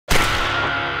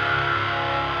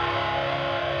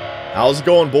How's it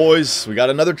going, boys? We got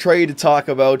another trade to talk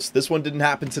about. This one didn't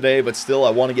happen today, but still, I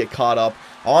want to get caught up.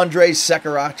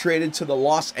 Sekera traded to the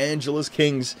Los Angeles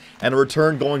Kings, and a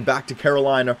return going back to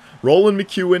Carolina.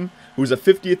 Mckeown, who's a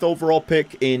 50th overall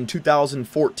pick in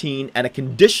 2014, and a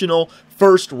conditional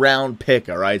first-round pick,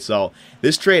 alright? So,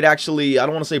 this trade actually, I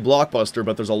don't want to say blockbuster,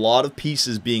 but there's a lot of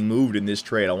pieces being moved in this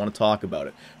trade. I want to talk about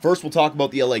it. First, we'll talk about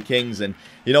the LA Kings, and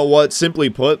you know what? Simply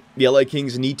put, the LA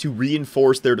Kings need to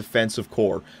reinforce their defensive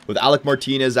core. With Alec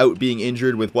Martinez out being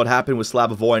injured, with what happened with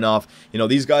Slava Voinov, you know,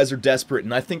 these guys are desperate,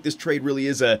 and I think this trade really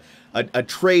is a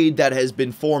trade that has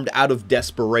been formed out of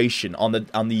desperation on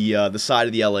the side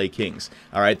of the LA Kings.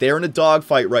 All right, they're in a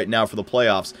dogfight right now for the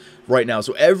playoffs right now,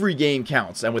 so every game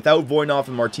counts. And without Voinov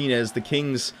and Martinez, the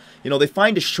Kings, you know, they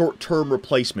find a short-term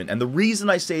replacement. And the reason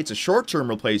I say it's a short-term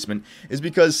replacement is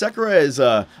because Sekera is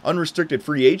an unrestricted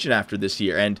free agent after this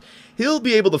year, and he'll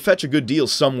be able to fetch a good deal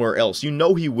somewhere else. You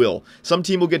know he will. Some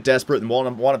team will get desperate and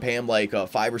want to pay him like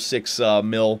 5 or 6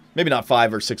 mil. Maybe not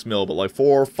 5 or 6 mil, but like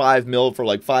 4 or 5 mil for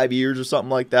like 5 years or something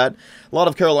like that. A lot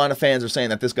of Carolina fans are saying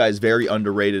that this guy is very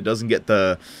underrated. Doesn't get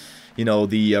the, you know,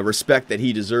 the respect that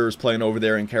he deserves playing over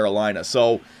there in Carolina.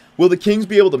 So, will the Kings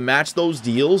be able to match those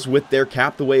deals with their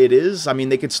cap the way it is? I mean,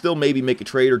 they could still maybe make a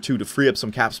trade or two to free up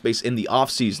some cap space in the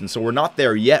offseason, so we're not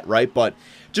there yet, right? But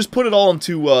just put it all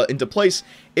into place.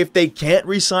 If they can't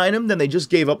re-sign him, then they just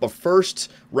gave up a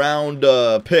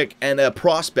first-round pick and a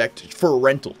prospect for a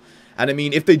rental. And I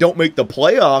mean, if they don't make the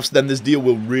playoffs, then this deal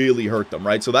will really hurt them,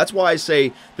 right? So that's why I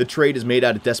say the trade is made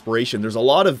out of desperation. There's a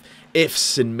lot of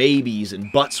ifs and maybes and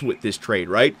buts with this trade,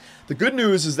 right? The good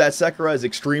news is that Sekera is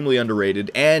extremely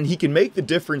underrated, and he can make the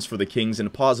difference for the Kings in a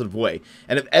positive way.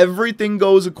 And if everything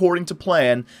goes according to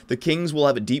plan, the Kings will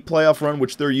have a deep playoff run,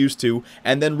 which they're used to,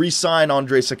 and then re-sign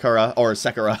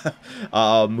Sekera,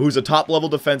 who's a top-level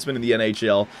defenseman in the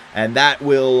NHL, and that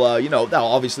will, you know, that'll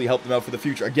obviously help them out for the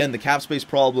future. Again, the cap space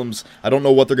problems, I don't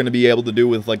know what they're going to be able to do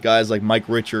with like guys like Mike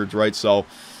Richards, right? So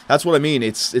that's what I mean.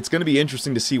 It's going to be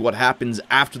interesting to see what happens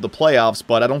after the playoffs,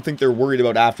 but I don't think they're worried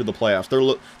about after the playoffs. They're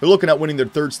looking at winning their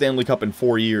 3rd Stanley Cup in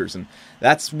 4 years, and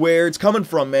that's where it's coming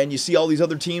from, man. You see all these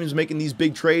other teams making these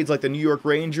big trades, like the New York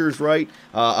Rangers, right?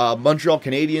 Montreal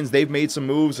Canadiens, they've made some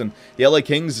moves, and the LA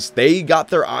Kings, they got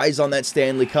their eyes on that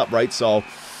Stanley Cup, right? So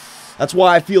that's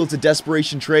why I feel it's a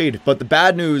desperation trade. But the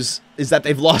bad news is that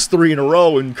they've lost 3 in a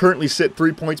row and currently sit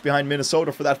 3 points behind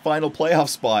Minnesota for that final playoff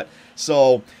spot.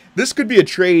 So this could be a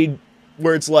trade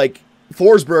where it's like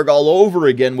Forsberg all over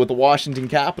again with the Washington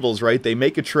Capitals, right? They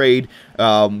make a trade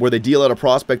where they deal out a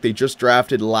prospect they just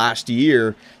drafted last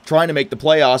year, trying to make the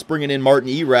playoffs, bringing in Martin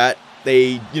Erat.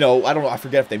 They, you know, I don't know, I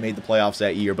forget if they made the playoffs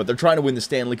that year, but they're trying to win the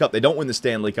Stanley Cup. They don't win the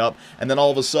Stanley Cup, and then all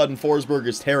of a sudden Forsberg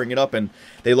is tearing it up, and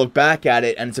they look back at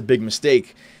it, and it's a big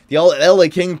mistake. The LA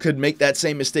King could make that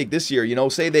same mistake this year. You know,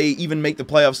 say they even make the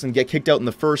playoffs and get kicked out in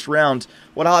the first round.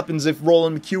 What happens if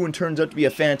Mckeown turns out to be a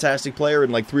fantastic player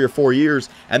in like 3 or 4 years,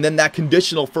 and then that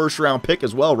conditional first-round pick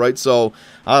as well, right? So,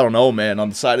 I don't know, man. On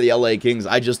the side of the LA Kings,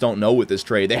 I just don't know with this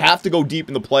trade. They have to go deep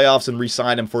in the playoffs and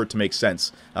re-sign him for it to make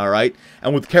sense, all right?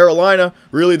 And with Carolina,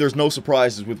 really, there's no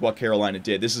surprises with what Carolina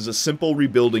did. This is a simple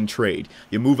rebuilding trade.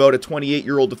 You move out a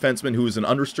 28-year-old defenseman who is an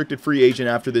unrestricted free agent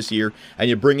after this year, and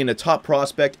you bring in a top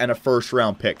prospect and a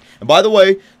first-round pick. And by the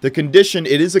way, the condition,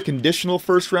 it is a conditional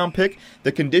first-round pick.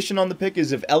 The condition on the pick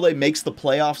is if LA makes the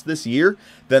playoffs this year,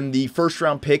 then the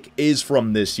first-round pick is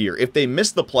from this year. If they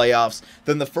miss the playoffs,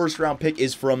 then the first-round pick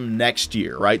is from next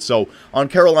year, right? So on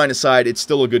Carolina's side, it's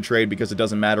still a good trade because it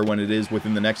doesn't matter when it is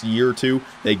within the next year or two.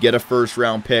 They get a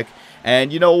first-round pick.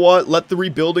 And you know what? Let the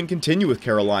rebuilding continue with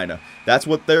Carolina. That's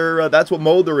what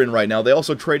mode they're in right now. They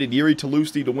also traded Jiri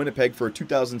Tolusti to Winnipeg for a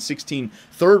 2016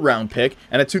 third-round pick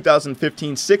and a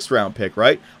 2015 sixth-round pick,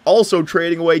 right? Also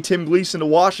trading away Tim Gleason to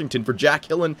Washington for Jack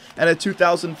Hillen and a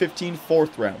 2015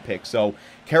 fourth-round pick. So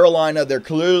Carolina, they're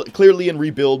clearly in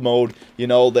rebuild mode. You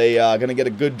know, they going to get a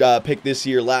good pick this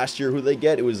year. Last year, who did they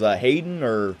get? It was Hayden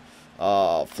or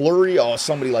Fleury,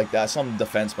 somebody like that, some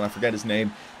defenseman, I forget his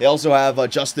name. They also have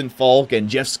Justin Falk and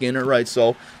Jeff Skinner, right?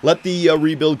 So let the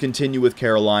rebuild continue with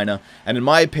Carolina. And in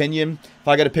my opinion, if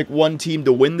I got to pick one team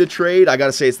to win the trade, I got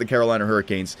to say it's the Carolina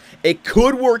Hurricanes. It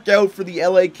could work out for the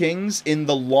LA Kings in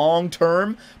the long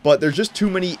term, but there's just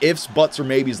too many ifs, buts, or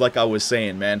maybes like I was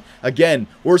saying, man. Again,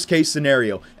 worst case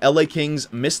scenario, LA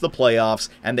Kings miss the playoffs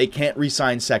and they can't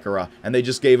re-sign Sekera, and they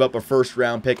just gave up a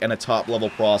first-round pick and a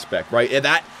top-level prospect, right? And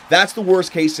that's the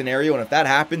worst case scenario, and if that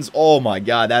happens, oh my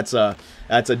God, that's a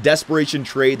desperation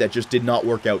trade that just did not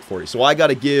work out for you. So I got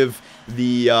to give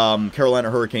the Carolina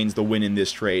Hurricanes the win in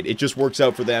this trade. It just works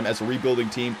out for them as a rebuilding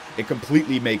team. It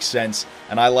completely makes sense,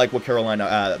 and I like what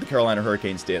the Carolina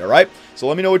Hurricanes did, all right? So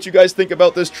let me know what you guys think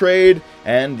about this trade,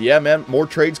 and yeah, man, more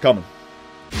trades coming.